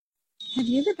Have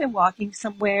you ever been walking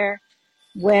somewhere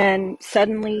when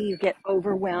suddenly you get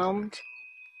overwhelmed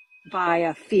by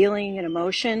a feeling, an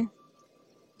emotion?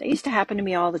 That used to happen to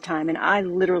me all the time, and I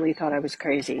literally thought I was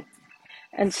crazy.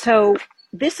 And so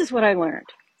this is what I learned.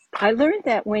 I learned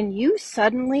that when you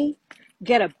suddenly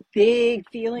get a big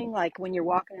feeling, like when you're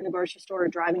walking in the grocery store or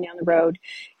driving down the road,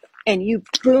 and you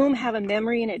boom have a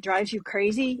memory and it drives you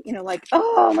crazy, like,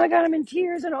 oh my God, I'm in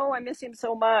tears and oh, I miss him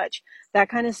so much, that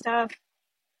kind of stuff.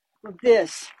 Well,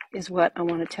 this is what I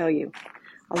want to tell you.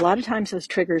 A lot of times those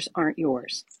triggers aren't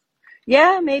yours.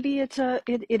 Yeah, maybe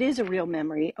it is a real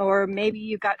memory, or maybe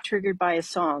you got triggered by a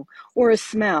song or a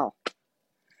smell.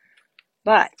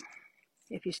 But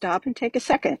if you stop and take a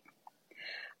second,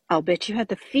 I'll bet you had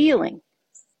the feeling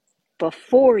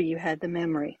before you had the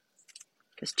memory.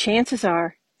 Because chances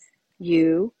are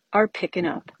you are picking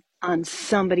up on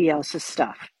somebody else's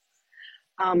stuff.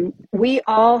 We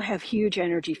all have huge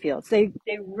energy fields. They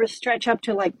stretch up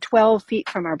to like 12 feet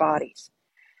from our bodies.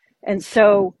 And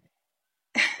so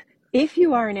if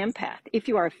you are an empath, if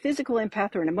you are a physical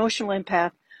empath or an emotional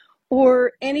empath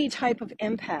or any type of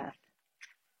empath,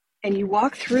 and you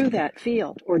walk through that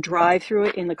field or drive through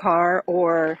it in the car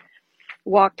or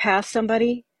walk past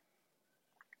somebody,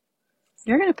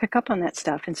 you're going to pick up on that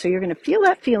stuff. And so you're going to feel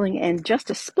that feeling, and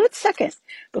just a split second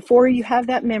before you have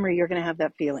that memory, you're going to have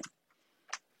that feeling.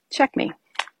 Check me,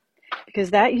 because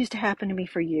that used to happen to me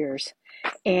for years.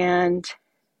 And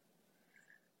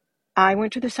I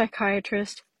went to the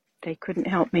psychiatrist. They couldn't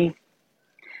help me.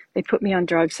 They put me on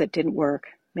drugs that didn't work.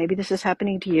 Maybe this is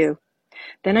happening to you.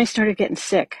 Then I started getting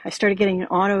sick. I started getting an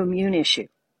autoimmune issue.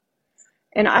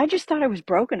 And I just thought I was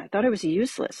broken. I thought I was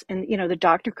useless. And, the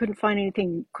doctor couldn't find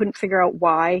anything, couldn't figure out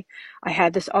why I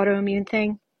had this autoimmune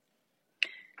thing.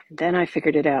 And then I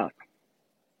figured it out.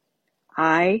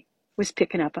 I was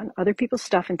picking up on other people's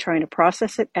stuff and trying to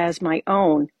process it as my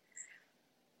own.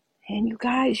 And you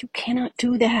guys, you cannot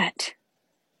do that.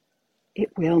 It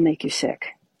will make you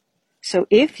sick. So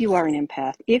if you are an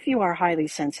empath, if you are highly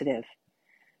sensitive,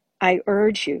 I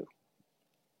urge you,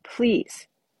 please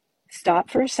stop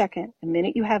for a second, the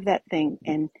minute you have that thing,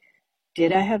 and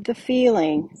did I have the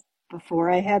feeling before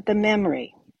I had the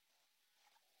memory?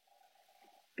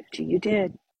 Bet you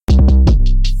did.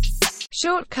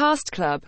 Shortcast Club.